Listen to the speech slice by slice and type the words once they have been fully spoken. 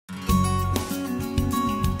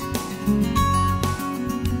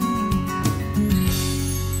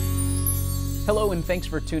Hello and thanks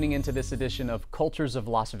for tuning into this edition of Cultures of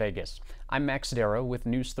Las Vegas. I'm Max Darrow with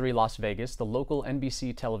News 3 Las Vegas, the local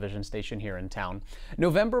NBC television station here in town.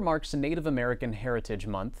 November marks Native American Heritage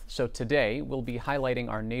Month, so today we'll be highlighting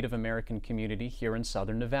our Native American community here in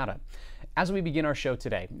southern Nevada. As we begin our show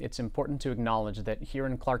today, it's important to acknowledge that here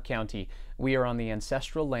in Clark County, we are on the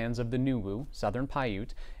ancestral lands of the Nuwu, Southern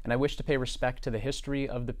Paiute, and I wish to pay respect to the history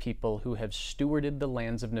of the people who have stewarded the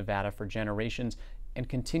lands of Nevada for generations and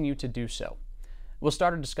continue to do so. We'll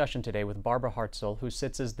start our discussion today with Barbara Hartzell, who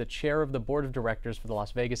sits as the chair of the board of directors for the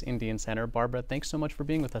Las Vegas Indian Center. Barbara, thanks so much for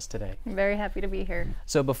being with us today. I'm very happy to be here.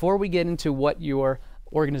 So before we get into what your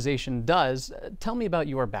organization does, tell me about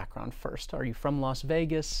your background first. Are you from Las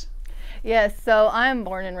Vegas? Yes, so I'm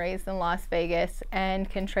born and raised in Las Vegas and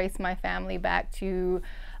can trace my family back to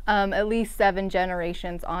at least 7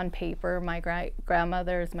 generations on paper. My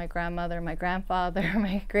grandmothers, my grandmother, my grandfather,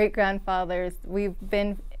 my great-grandfathers. We've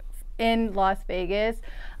been in Las Vegas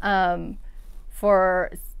since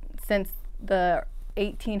the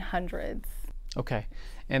 1800s. Okay,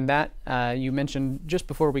 and that you mentioned just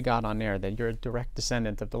before we got on air that you're a direct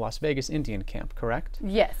descendant of the Las Vegas Indian Camp, correct?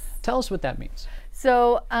 Yes. Tell us what that means.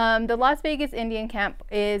 So the Las Vegas Indian Camp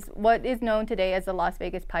is what is known today as the Las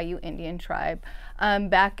Vegas Paiute Indian Tribe.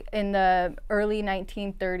 Back in the early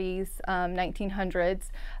 1930s, 1900s,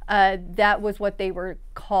 that was what they were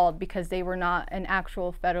called because they were not an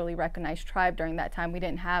actual federally recognized tribe during that time. We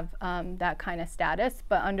didn't have that kind of status,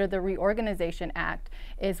 but under the Reorganization Act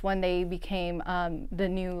is when they became the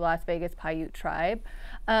new Las Vegas Paiute Tribe.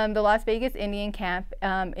 The Las Vegas Indian Camp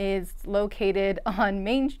is located on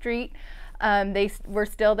Main Street. We're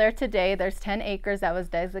still there today. There's 10 acres that was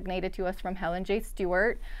designated to us from Helen J.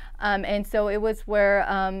 Stewart. And so it was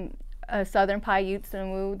where Southern Paiutes,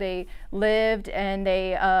 they lived,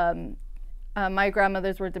 and my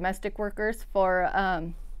grandmothers were domestic workers for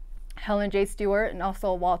Helen J. Stewart and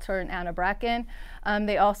also Walter and Anna Bracken.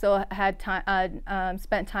 They also had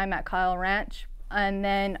spent time at Kyle Ranch. And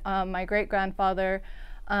then my great-grandfather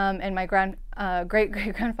and my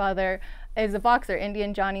great-great-grandfather is a boxer,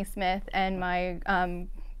 Indian Johnny Smith, and my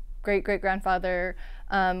great-great-grandfather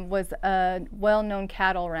was a well-known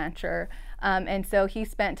cattle rancher. And so he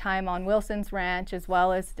spent time on Wilson's Ranch as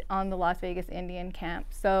well as on the Las Vegas Indian Camp.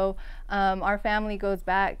 So our family goes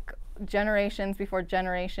back generations before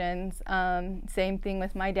generations. Same thing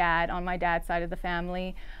with my dad, on my dad's side of the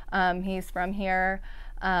family. He's from here,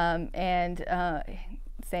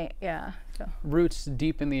 yeah. So. Roots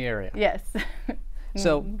deep in the area. Yes.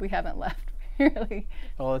 So we haven't left, really.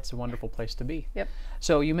 Well, it's a wonderful place to be. Yep.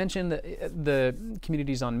 So you mentioned the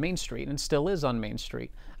communities on Main Street, and still is on Main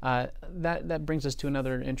Street. That brings us to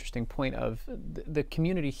another interesting point of the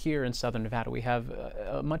community here in southern Nevada. We have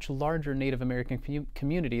a much larger Native American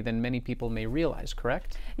community than many people may realize,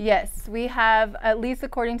 correct? Yes, we have, at least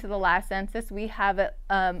according to the last census, we have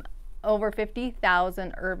over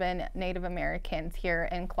 50,000 urban Native Americans here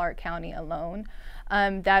in Clark County alone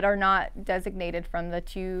that are not designated from the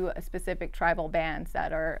 2 specific tribal bands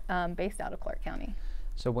that are based out of Clark County.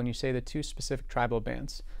 So when you say the 2 specific tribal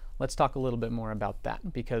bands, let's talk a little bit more about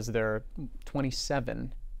that, because there are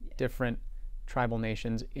 27 different tribal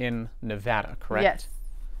nations in Nevada, correct? Yes.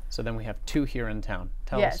 So then we have 2 here in town.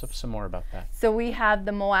 Tell us some more about that. So we have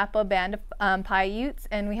the Moapa Band of Paiutes,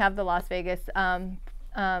 and we have the Las Vegas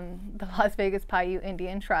Paiute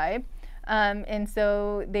Indian Tribe. And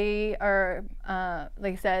so they are,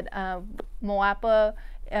 like I said, Moapa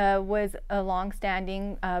was a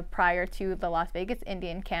long-standing prior to the Las Vegas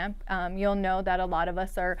Indian Camp. You'll know that a lot of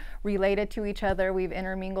us are related to each other. We've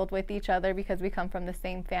intermingled with each other because we come from the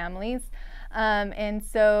same families. And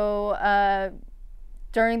so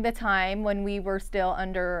during the time when we were still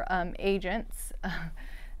under agents,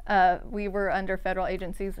 we were under federal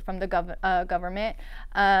agencies from the government.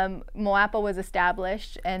 Moapa was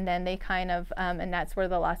established, and then they kind of, and that's why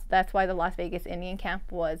the Las Vegas Indian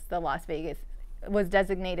Camp was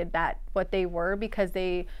designated that what they were, because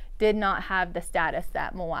they did not have the status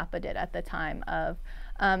that Moapa did at the time of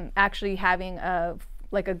actually having a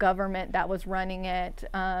government that was running it.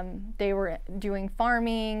 They were doing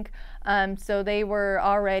farming, so they were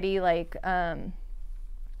already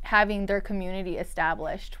having their community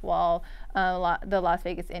established, while the Las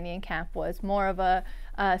Vegas Indian Camp was more of a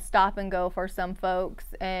stop and go for some folks.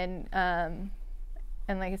 And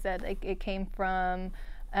like I said, it came from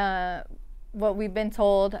what we've been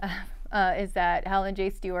told is that Helen J.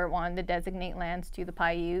 Stewart wanted to designate lands to the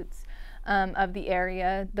Paiutes of the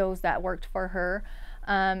area, those that worked for her.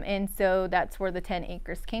 And so that's where the 10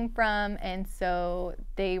 acres came from, and so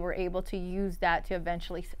they were able to use that to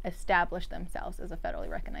eventually establish themselves as a federally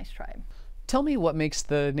recognized tribe. Tell me what makes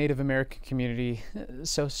the Native American community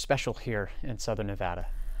so special here in Southern Nevada.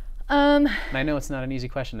 And I know it's not an easy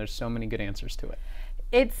question. There's so many good answers to it.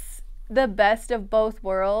 It's the best of both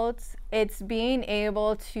worlds. It's being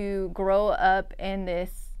able to grow up in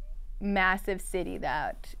this massive city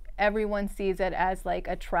that everyone sees it as like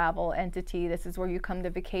a travel entity. This is where you come to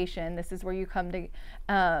vacation. This is where you come to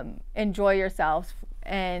enjoy yourself.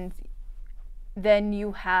 And then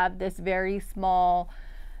you have this very small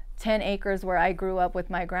 10 acres where I grew up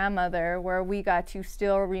with my grandmother, where we got to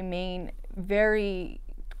still remain very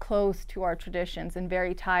close to our traditions and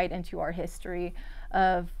very tied into our history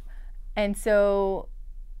and so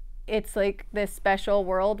it's like this special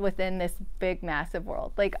world within this big massive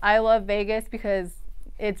world. Like, I love Vegas because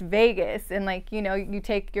it's Vegas, and like, you know, you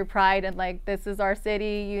take your pride and like, this is our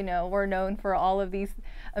city, you know, we're known for all of these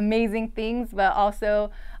amazing things, but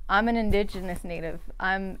also I'm an indigenous native.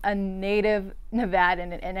 I'm a native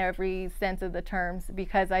Nevadan in every sense of the terms,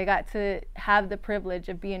 because I got to have the privilege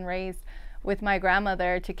of being raised with my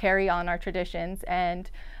grandmother to carry on our traditions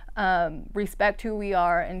and respect who we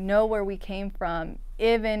are and know where we came from,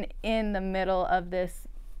 even in the middle of this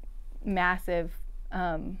massive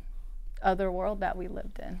other world that we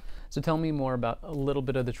lived in. So tell me more about a little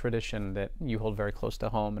bit of the tradition that you hold very close to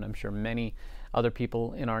home, and I'm sure many other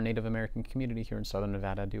people in our Native American community here in Southern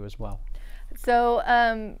Nevada do as well. So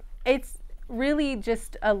it's really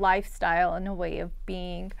just a lifestyle and a way of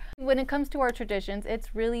being. When it comes to our traditions,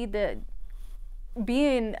 it's really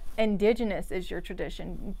being indigenous is your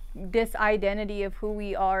tradition. This identity of who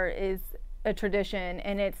we are is a tradition,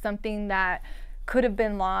 and it's something that could have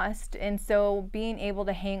been lost. And so being able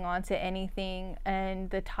to hang on to anything and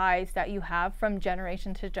the ties that you have from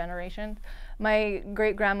generation to generation. My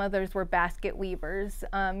great grandmothers were basket weavers.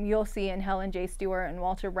 You'll see in Helen J. Stewart and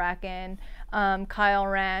Walter Bracken, Kyle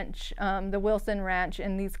Ranch, the Wilson Ranch,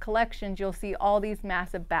 in these collections, you'll see all these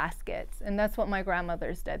massive baskets. And that's what my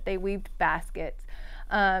grandmothers did. They weaved baskets.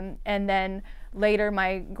 And then later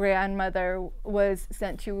my grandmother was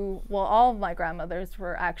sent to, well, all of my grandmothers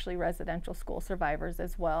were actually residential school survivors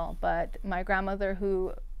as well. But my grandmother,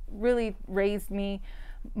 who really raised me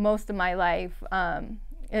most of my life,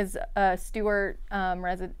 is a Stewart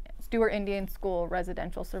Indian School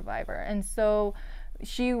residential survivor. And so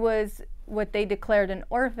she was what they declared an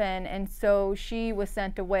orphan, and so she was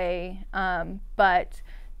sent away, but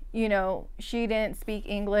you know, she didn't speak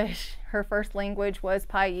English. Her first language was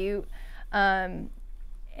Paiute.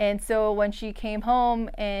 And so when she came home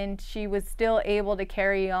and she was still able to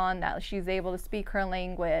carry on that, she's able to speak her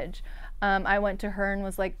language, I went to her and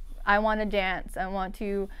was like, I want to dance. I want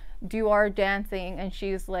to do our dancing. And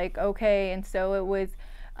she's like, okay. And so it was,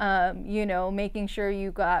 you know, making sure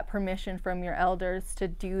you got permission from your elders to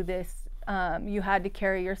do this. You had to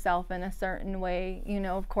carry yourself in a certain way, you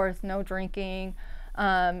know, of course, no drinking,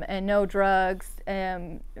 and no drugs,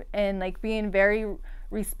 and like being very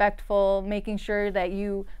respectful, making sure that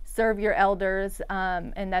you serve your elders,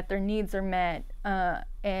 and that their needs are met,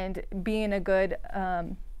 and being a good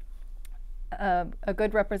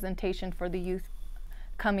representation for the youth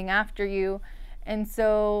coming after you. And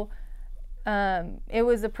so it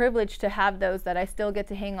was a privilege to have those, that I still get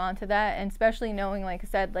to hang on to that, and especially knowing, like I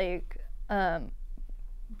said, like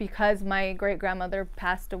because my great grandmother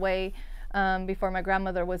passed away before my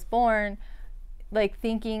grandmother was born, like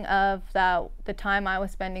thinking of that the time I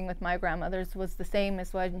was spending with my grandmothers was the same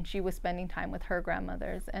as when she was spending time with her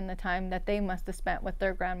grandmothers, and the time that they must have spent with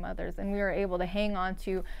their grandmothers. And we were able to hang on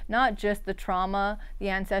to not just the trauma, the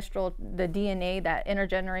ancestral, the DNA, that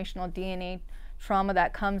intergenerational DNA trauma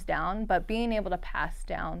that comes down, but being able to pass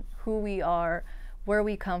down who we are, where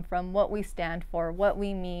we come from, what we stand for, what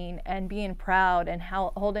we mean, and being proud and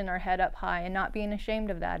holding our head up high and not being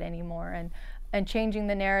ashamed of that anymore, and changing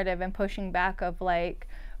the narrative and pushing back of like,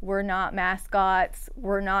 we're not mascots,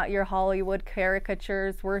 we're not your Hollywood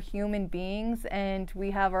caricatures, we're human beings, and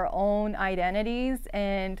we have our own identities,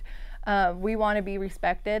 and we want to be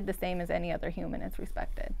respected the same as any other human is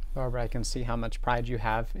respected. Barbara, I can see how much pride you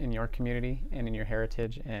have in your community and in your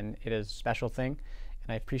heritage, and it is a special thing.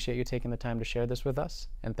 And I appreciate you taking the time to share this with us,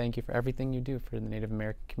 and thank you for everything you do for the Native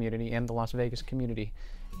American community and the Las Vegas community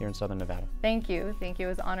here in Southern Nevada. Thank you. Thank you. It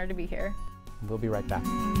was an honor to be here. We'll be right back.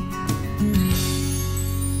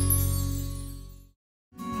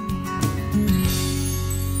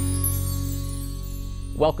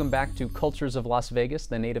 Welcome back to Cultures of Las Vegas,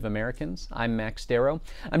 the Native Americans. I'm Max Darrow.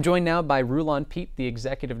 I'm joined now by Rulon Pete, the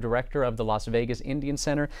Executive Director of the Las Vegas Indian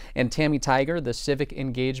Center, and Tammi Tiger, the Civic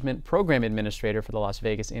Engagement Program Administrator for the Las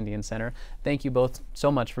Vegas Indian Center. Thank you both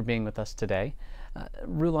so much for being with us today.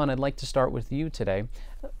 Rulon, I'd like to start with you today.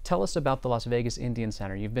 Tell us about the Las Vegas Indian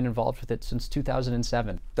Center. You've been involved with it since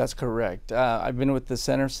 2007. That's correct. I've been with the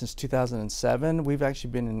center since 2007. We've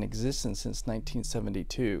actually been in existence since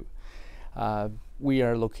 1972. We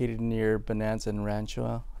are located near Bonanza and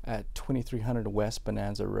Rancho at 2300 West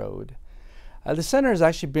Bonanza Road. The center has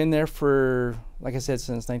actually been there for, like I said,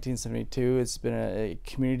 since 1972. It's been a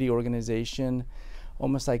community organization,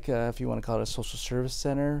 almost like if you want to call it a social service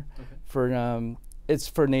center. Okay. It's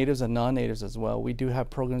for natives and non-natives as well. We do have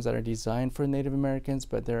programs that are designed for Native Americans,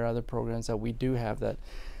 but there are other programs that we do have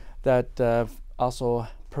that also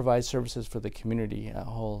provide services for the community as a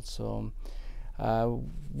whole. So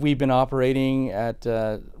we've been operating at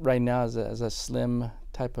right now as a slim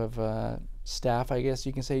type of staff, I guess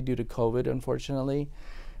you can say, due to COVID, unfortunately.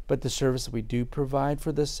 But the service we do provide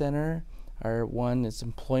for this center are, one, it's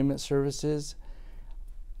employment services.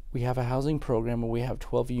 We have a housing program where we have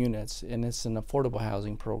 12 units, and it's an affordable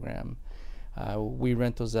housing program. We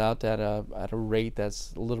rent those out at a rate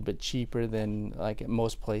that's a little bit cheaper than like at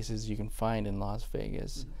most places you can find in Las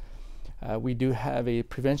Vegas. We do have a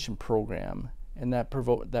prevention program, and that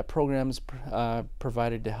program is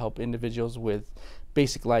provided to help individuals with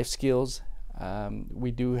basic life skills.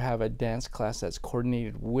 We do have a dance class that's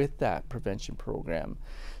coordinated with that prevention program.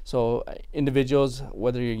 So individuals,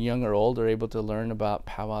 whether you're young or old, are able to learn about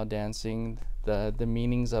powwow dancing, the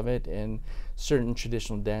meanings of it, and certain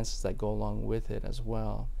traditional dances that go along with it as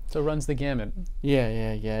well. So it runs the gamut. Yeah.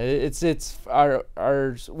 It's our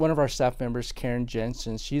one of our staff members, Karen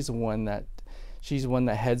Jensen. She's the one that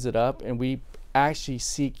heads it up, and we actually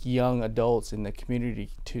seek young adults in the community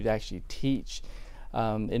to actually teach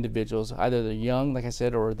individuals, either they're young, like I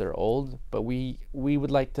said, or they're old. But we would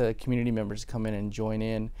like the community members to come in and join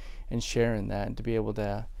in and share in that, and to be able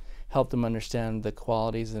to help them understand the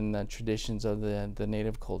qualities and the traditions of the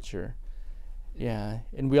Native culture. Yeah,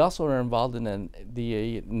 and we also are involved in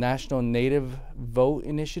the National Native Vote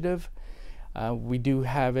Initiative. We do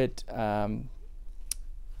have it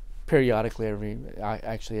periodically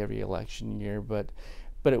every election year, but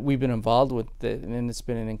we've been involved with it, and it's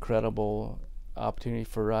been an incredible opportunity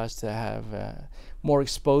for us to have more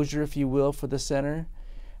exposure, if you will, for the center.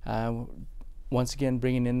 Once again,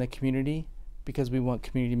 bringing in the community, because we want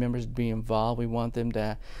community members to be involved. We want them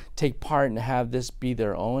to take part and have this be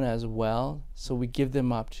their own as well. So we give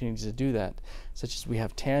them opportunities to do that, such as we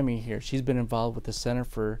have Tammi here. She's been involved with the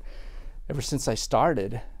center ever since I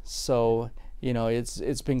started. So you know,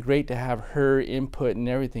 it's been great to have her input and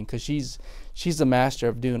everything, because she's the master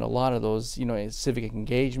of doing a lot of those, you know, civic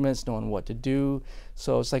engagements, knowing what to do.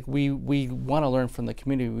 So it's like we want to learn from the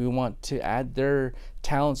community. We want to add their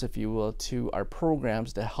talents, if you will, to our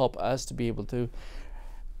programs to help us to be able to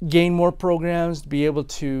gain more programs, to be able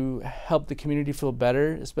to help the community feel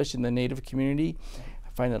better, especially in the Native community. I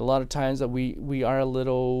find that a lot of times that we are a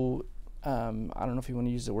little, I don't know if you want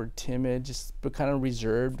to use the word timid, just but kind of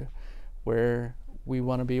reserved, where we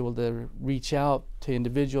want to be able to reach out to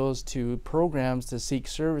individuals, to programs, to seek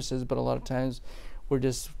services, but a lot of times we're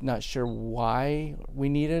just not sure why we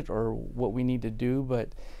need it or what we need to do. But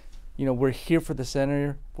you know, we're here for the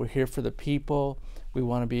center, we're here for the people. We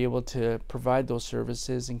want to be able to provide those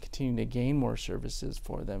services and continue to gain more services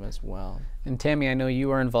for them as well. And Tammi, I know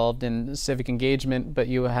you are involved in civic engagement, but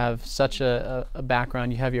you have such a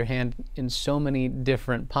background. You have your hand in so many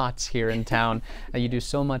different pots here in town. You do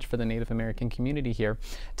so much for the Native American community here.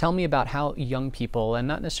 Tell me about how young people, and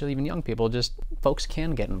not necessarily even young people, just folks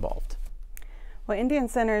can get involved. Well, Indian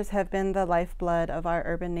centers have been the lifeblood of our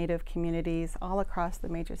urban Native communities all across the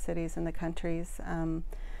major cities in the countries.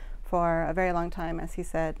 For a very long time, as he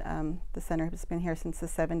said, the center has been here since the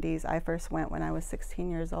 70s. I first went when I was 16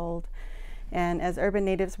 years old. And as urban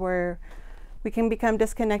natives, we can become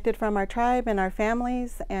disconnected from our tribe and our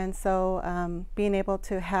families. And so being able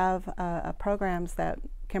to have programs that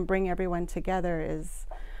can bring everyone together is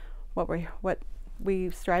what we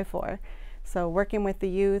strive for. So working with the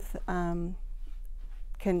youth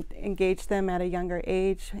can engage them at a younger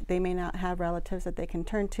age. They may not have relatives that they can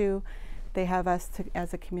turn to. They have us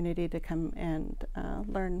as a community to come and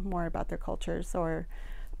learn more about their cultures, or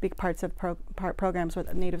be parts of programs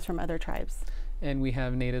with natives from other tribes. And we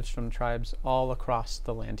have natives from tribes all across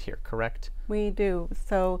the land here, correct? We do.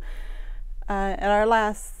 So at our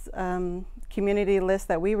last community list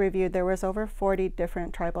that we reviewed, there was over 40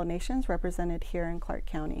 different tribal nations represented here in Clark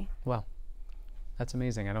County. Wow, that's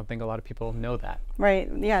amazing. I don't think a lot of people know that. Right,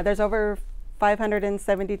 yeah, there's over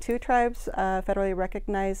 572 tribes federally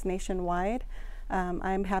recognized nationwide.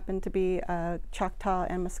 I happen to be a Choctaw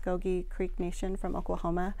and Muskogee Creek Nation from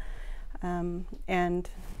Oklahoma. And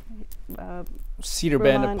Cedar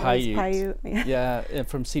Bend Rulon of is Paiute. Paiute. Yeah, and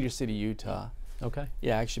from Cedar City, Utah. Okay.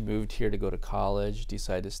 Yeah, I actually moved here to go to college,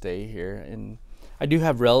 decided to stay here. And I do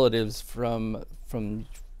have relatives from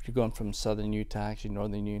you're going from southern Utah, actually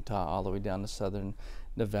northern Utah, all the way down to southern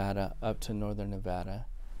Nevada, up to northern Nevada.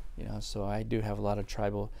 You know, so I do have a lot of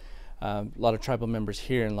tribal members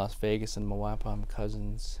here in Las Vegas and Moapa. I'm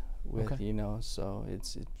cousins with, Okay. you know, so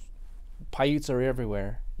it's Paiutes are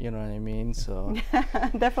everywhere, you know what I mean? So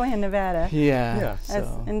Definitely in Nevada. yeah. Yeah. As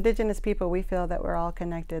So Indigenous people, we feel that we're all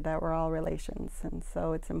connected, that we're all relations, and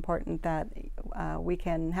so it's important that we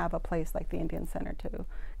can have a place like the Indian Center to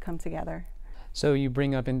come together. So you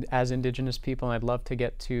bring up as Indigenous people, and I'd love to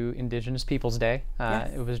get to Indigenous Peoples Day.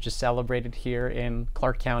 Yes. It was just celebrated here in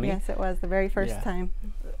Clark County. Yes, it was the very first Yeah. time,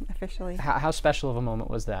 officially. How special of a moment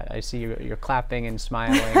was that? I see you're clapping and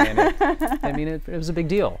smiling, and it was a big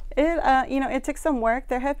deal. It took some work.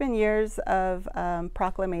 There have been years of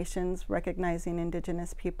proclamations recognizing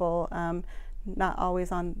Indigenous people, not always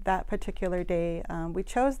on that particular day. We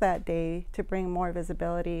chose that day to bring more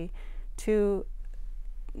visibility to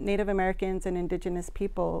Native Americans and Indigenous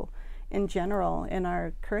people in general. In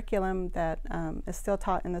our curriculum that is still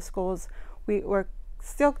taught in the schools, we were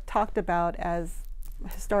still talked about as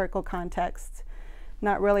historical context,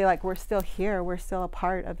 not really like we're still here, we're still a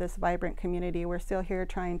part of this vibrant community, we're still here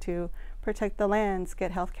trying to protect the lands,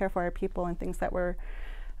 get health care for our people, and things that were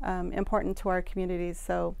important to our communities.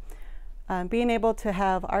 So being able to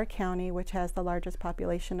have our county, which has the largest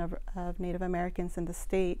population of Native Americans in the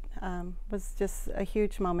state, was just a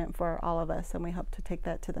huge moment for all of us, and we hope to take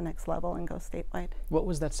that to the next level and go statewide. What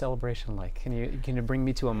was that celebration like? Can you bring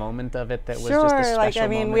me to a moment of it that was Sure, just a special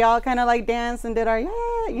moment? we all kind of like danced and did our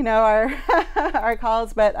our our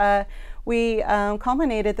calls, but we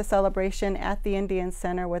culminated the celebration at the Indian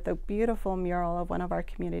Center with a beautiful mural of one of our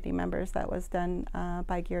community members that was done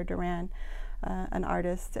by Gear Duran, an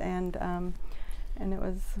artist, and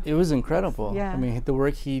it was incredible. Yeah. I mean, the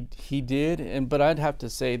work he did, but I'd have to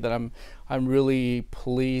say that I'm really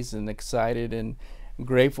pleased and excited and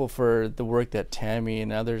grateful for the work that Tammi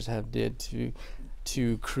and others have did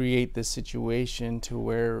to create this situation to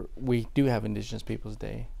where we do have Indigenous Peoples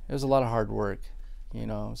Day. It was a lot of hard work, you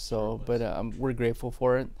know. So, but we're grateful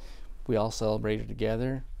for it. We all celebrated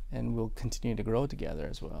together, and we'll continue to grow together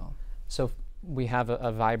as well. So we have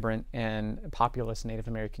a vibrant and populous Native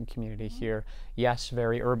American community here. Yes,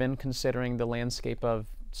 very urban considering the landscape of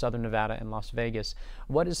Southern Nevada and Las Vegas.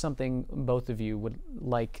 What is something both of you would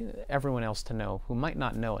like everyone else to know who might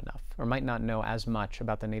not know enough or might not know as much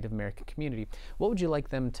about the Native American community? What would you like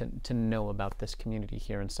them to know about this community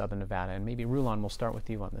here in Southern Nevada? And maybe Rulon, we'll start with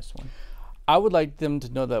you on this one. I would like them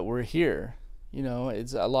to know that we're here. You know,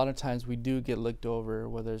 it's a lot of times we do get looked over,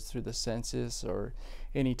 whether it's through the census or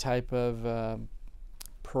any type of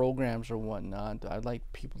programs or whatnot. I'd like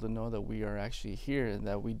people to know that we are actually here and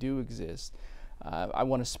that we do exist. I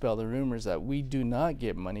want to spell the rumors that we do not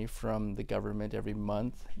get money from the government every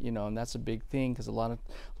month, you know, and that's a big thing because a lot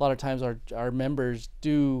of times our members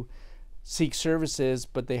do seek services,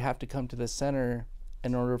 but they have to come to the center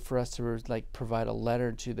in order for us to like provide a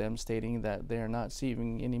letter to them stating that they are not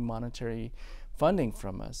receiving any monetary funding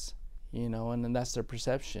from us, you know, and then that's their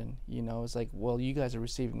perception. You know, it's like, well, you guys are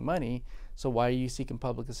receiving money, so why are you seeking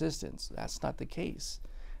public assistance? That's not the case.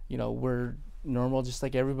 You know, we're normal just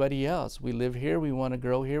like everybody else. We live here, we want to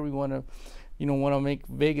grow here, we want to, you know, want to make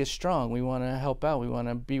Vegas strong, we want to help out, we want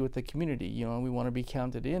to be with the community, you know, we want to be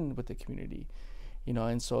counted in with the community, you know,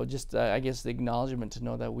 and so just I guess the acknowledgement to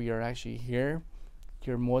know that we are actually here.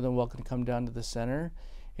 You're more than welcome to come down to the center.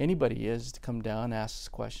 Anybody is to come down, ask us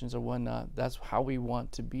questions or whatnot. That's how we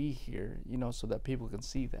want to be here, you know, so that people can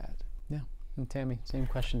see that. Yeah. And Tammi, same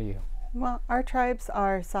question to you. Well, our tribes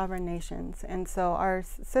are sovereign nations, and so our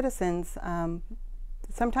citizens,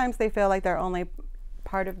 sometimes they feel like they're only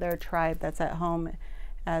part of their tribe that's at home,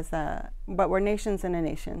 but we're nations in a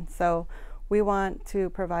nation. So we want to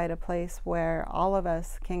provide a place where all of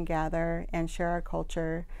us can gather and share our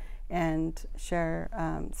culture and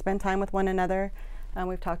spend time with one another.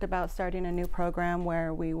 We've talked about starting a new program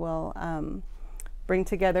where we will bring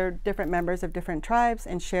together different members of different tribes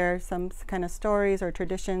and share some kind of stories or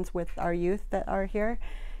traditions with our youth that are here,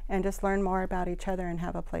 and just learn more about each other and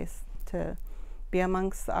have a place to be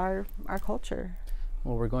amongst our culture.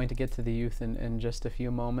 Well, we're going to get to the youth in just a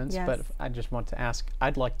few moments, Yes. but I just want to ask,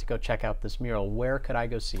 I'd like to go check out this mural. Where could I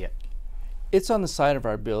go see it? It's on the side of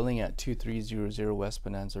our building at 2300 West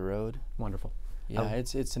Bonanza Road. Wonderful. Yeah,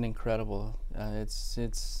 it's an incredible.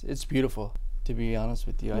 It's beautiful. To be honest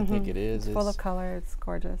with you, I think it is. It's full of color. It's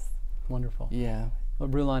gorgeous. Wonderful. Yeah, Well,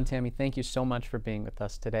 Rulon, Tammi, thank you so much for being with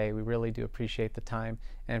us today. We really do appreciate the time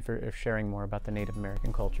and for sharing more about the Native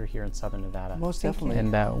American culture here in Southern Nevada. Most definitely.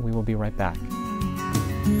 And we will be right back.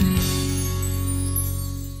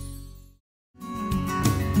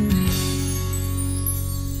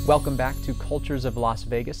 Welcome back to Cultures of Las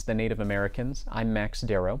Vegas, the Native Americans. I'm Max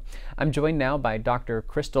Darrow. I'm joined now by Dr.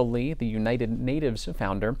 Crystal Lee, the United Natives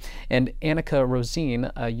founder, and Annika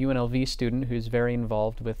Roseen, a UNLV student who's very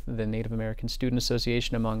involved with the Native American Student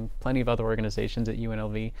Association, among plenty of other organizations at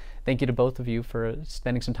UNLV. Thank you to both of you for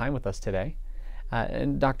spending some time with us today.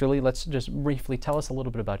 And Dr. Lee, let's just briefly tell us a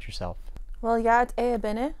little bit about yourself. Well, Yat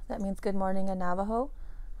Eabene, that means good morning in Navajo.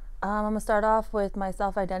 I'm going to start off with my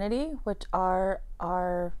self-identity, which are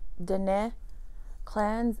our Dene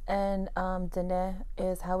clans, and Dene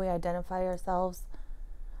is how we identify ourselves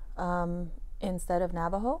instead of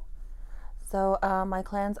Navajo. So my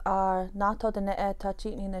clans are Nato Dene e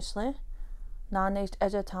Tachi ni Nishle, Nanesh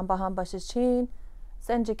Eja Tambaham Bashichin,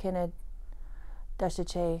 Senjikine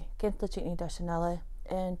Dashiche, Kintlachini Dashanele,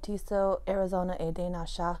 and Tiso, Arizona Ede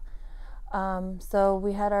Nasha. So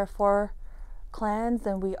we had our 4 clans,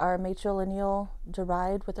 and we are matrilineal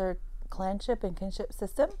derived with our clanship and kinship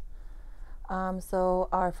system. So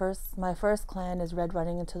my first clan is Red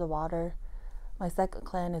Running Into the Water. My second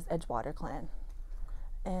clan is Edgewater clan.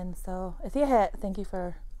 And so, thank you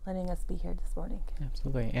for letting us be here this morning.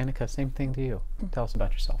 Absolutely. Annika, same thing to you. Tell us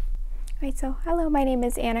about yourself. Right, so hello, my name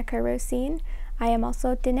is Annika Roseen. I am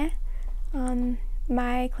also Dene.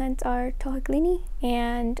 My clans are Tohaglini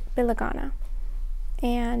and Bilagana.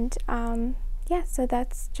 And yeah, so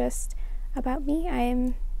that's just about me. I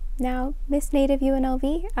am now Miss Native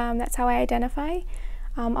UNLV. That's how I identify,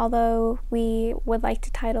 although we would like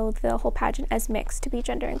to title the whole pageant as mixed to be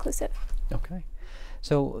gender inclusive. Okay.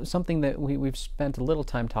 So something that we've spent a little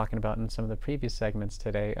time talking about in some of the previous segments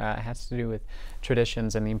today has to do with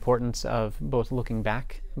traditions and the importance of both looking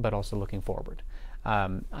back but also looking forward.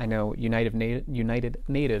 I know United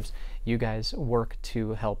Natives, you guys work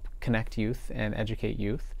to help connect youth and educate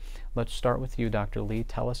youth. Let's start with you, Dr. Lee.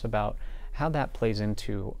 Tell us about how that plays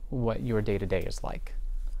into what your day-to-day is like.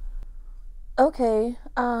 Okay,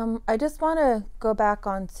 I just want to go back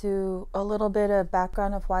onto a little bit of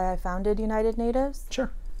background of why I founded United Natives.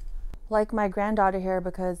 Sure. Like my granddaughter here,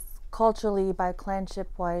 because culturally, by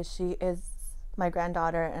clanship-wise, she is my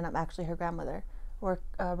granddaughter, and I'm actually her grandmother. We're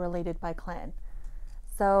related by clan.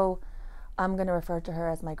 So I'm going to refer to her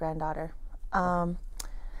as my granddaughter.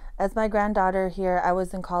 As my granddaughter here, I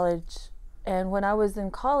was in college, and when I was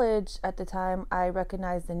in college at the time, I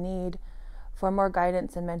recognized the need for more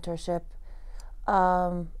guidance and mentorship,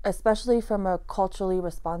 especially from a culturally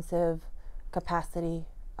responsive capacity.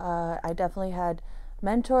 I definitely had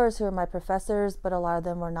mentors who were my professors, but a lot of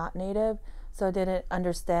them were not Native, so I didn't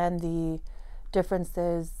understand the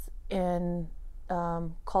differences in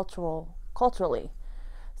culturally.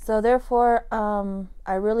 So therefore,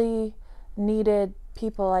 I really needed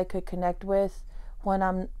people I could connect with when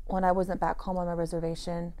I wasn't back home on my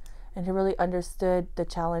reservation, and who really understood the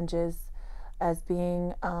challenges as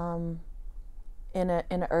being in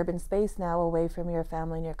an urban space now, away from your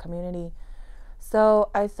family and your community. So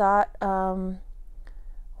I thought,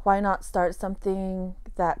 why not start something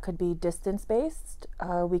that could be distance-based?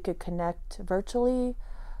 We could connect virtually,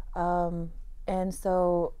 and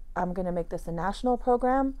so I'm going to make this a national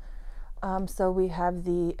program, so we have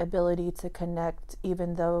the ability to connect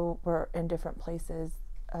even though we're in different places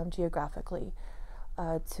geographically,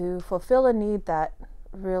 to fulfill a need that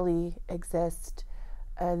really exists.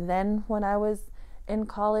 And then when I was in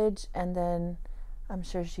college, and then I'm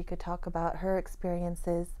sure she could talk about her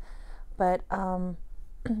experiences, but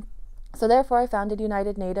so therefore I founded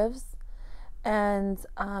United Natives, and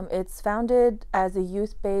it's founded as a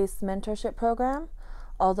youth-based mentorship program,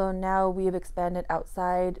 although now we've expanded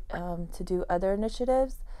outside to do other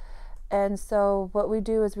initiatives. And so what we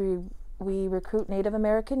do is we recruit Native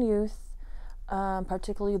American youth,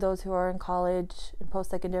 particularly those who are in college and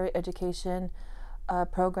post-secondary education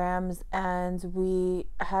programs, and we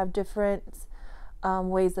have different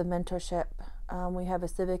ways of mentorship. We have a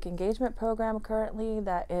civic engagement program currently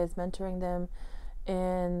that is mentoring them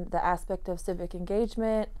in the aspect of civic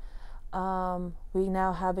engagement. We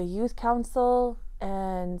now have a youth council,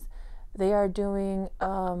 and they are doing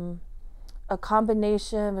a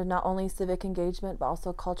combination of not only civic engagement but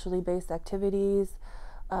also culturally based activities,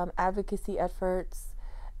 advocacy efforts,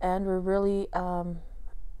 and we're really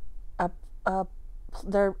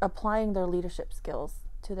they're applying their leadership skills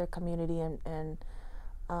to their community, and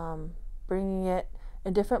bringing it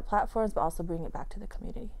in different platforms, but also bringing it back to the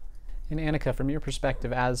community. And Annika, from your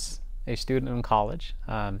perspective as a student in college,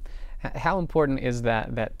 How important is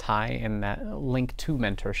that tie and that link to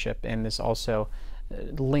mentorship, and this also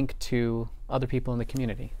link to other people in the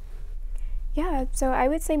community? Yeah, so I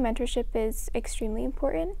would say mentorship is extremely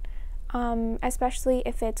important, especially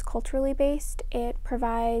if it's culturally based. It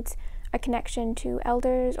provides a connection to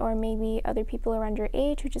elders or maybe other people around your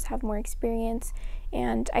age who just have more experience,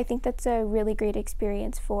 and I think that's a really great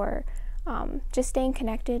experience for just staying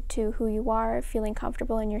connected to who you are, feeling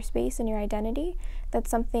comfortable in your space and your identity. That's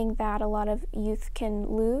something that a lot of youth can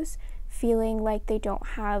lose, feeling like they don't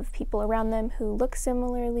have people around them who look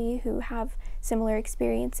similarly, who have similar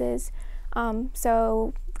experiences.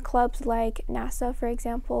 So clubs like NASA, for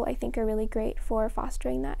example, I think are really great for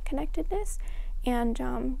fostering that connectedness and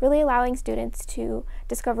really allowing students to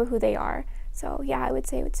discover who they are. So yeah, I would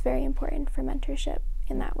say it's very important for mentorship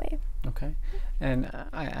in that way. Okay, and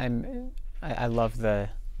I love the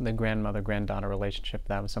grandmother-granddaughter relationship.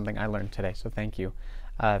 That was something I learned today, so thank you.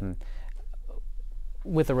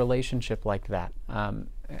 With a relationship like that,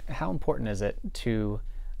 how important is it to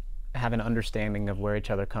have an understanding of where each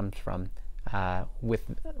other comes from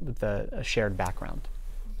with a shared background?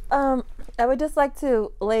 I would just like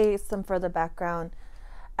to lay some further background.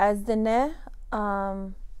 As Dene,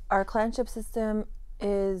 our clanship system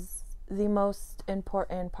is the most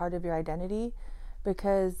important part of your identity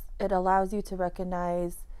because it allows you to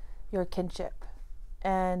recognize your kinship.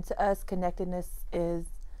 And to us, connectedness is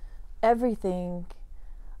everything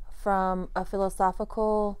from a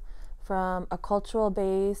philosophical, from a cultural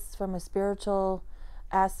base, from a spiritual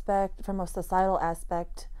aspect, from a societal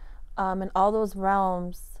aspect. In all those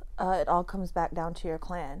realms, it all comes back down to your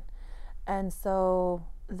clan. And so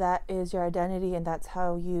that is your identity, and that's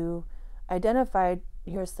how you identify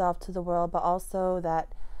yourself to the world, but also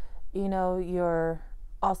that, you know, you're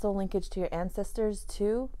also linkage to your ancestors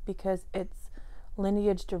too, because it's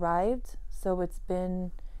lineage derived. So it's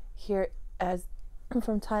been here as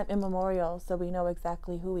from time immemorial, so we know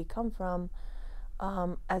exactly who we come from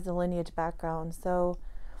as a lineage background. So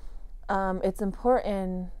it's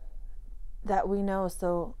important that we know.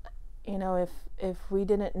 So, you know, if we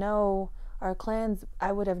didn't know our clans,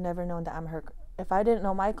 I would have never known that I'm her. If I didn't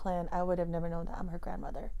know my clan, I would have never known that I'm her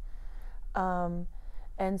grandmother.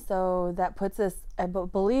 And so that puts us, I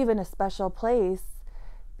believe, in a special place,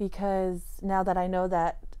 because now that I know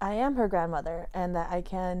that I am her grandmother and that I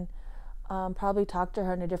can probably talk to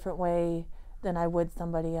her in a different way than I would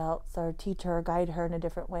somebody else, or teach her or guide her in a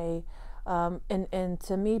different way. And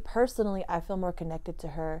to me personally, I feel more connected to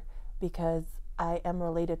her because I am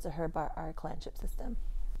related to her by our clanship system.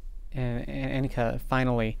 And Annika,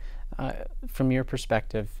 finally, from your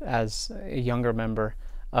perspective as a younger member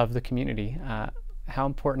of the community, how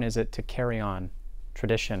important is it to carry on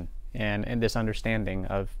tradition and this understanding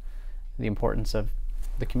of the importance of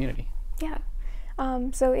the community? Yeah.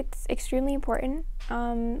 So it's extremely important.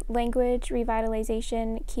 Language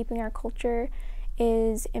revitalization, keeping our culture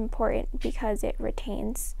is important because it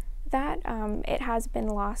retains that. It has been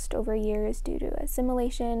lost over years due to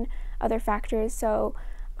assimilation, other factors. So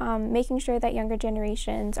making sure that younger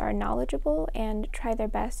generations are knowledgeable and try their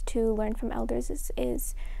best to learn from elders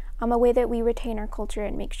is a way that we retain our culture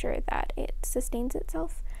and make sure that it sustains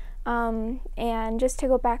itself. And just to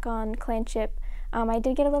go back on clanship, I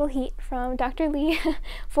did get a little heat from Dr. Lee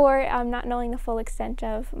for not knowing the full extent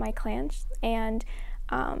of my clans, and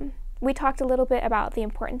we talked a little bit about the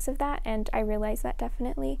importance of that, and I realized that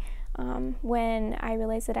definitely. When I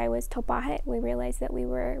realized that I was Topahet, we realized that we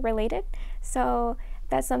were related. So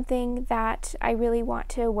that's something that I really want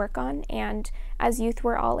to work on, and as youth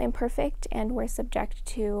we're all imperfect and we're subject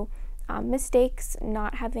to mistakes,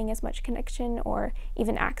 not having as much connection or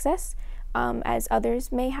even access as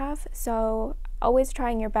others may have. So always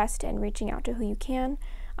trying your best and reaching out to who you can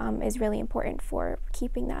is really important for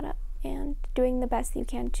keeping that up and doing the best that you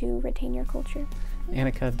can to retain your culture.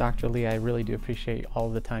 Annika, Dr. Lee, I really do appreciate all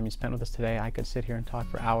the time you spent with us today. I could sit here and talk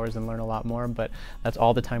for hours and learn a lot more, but that's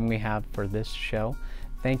all the time we have for this show.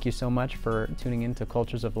 Thank you so much for tuning in to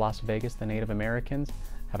Cultures of Las Vegas, the Native Americans.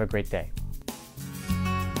 Have a great day.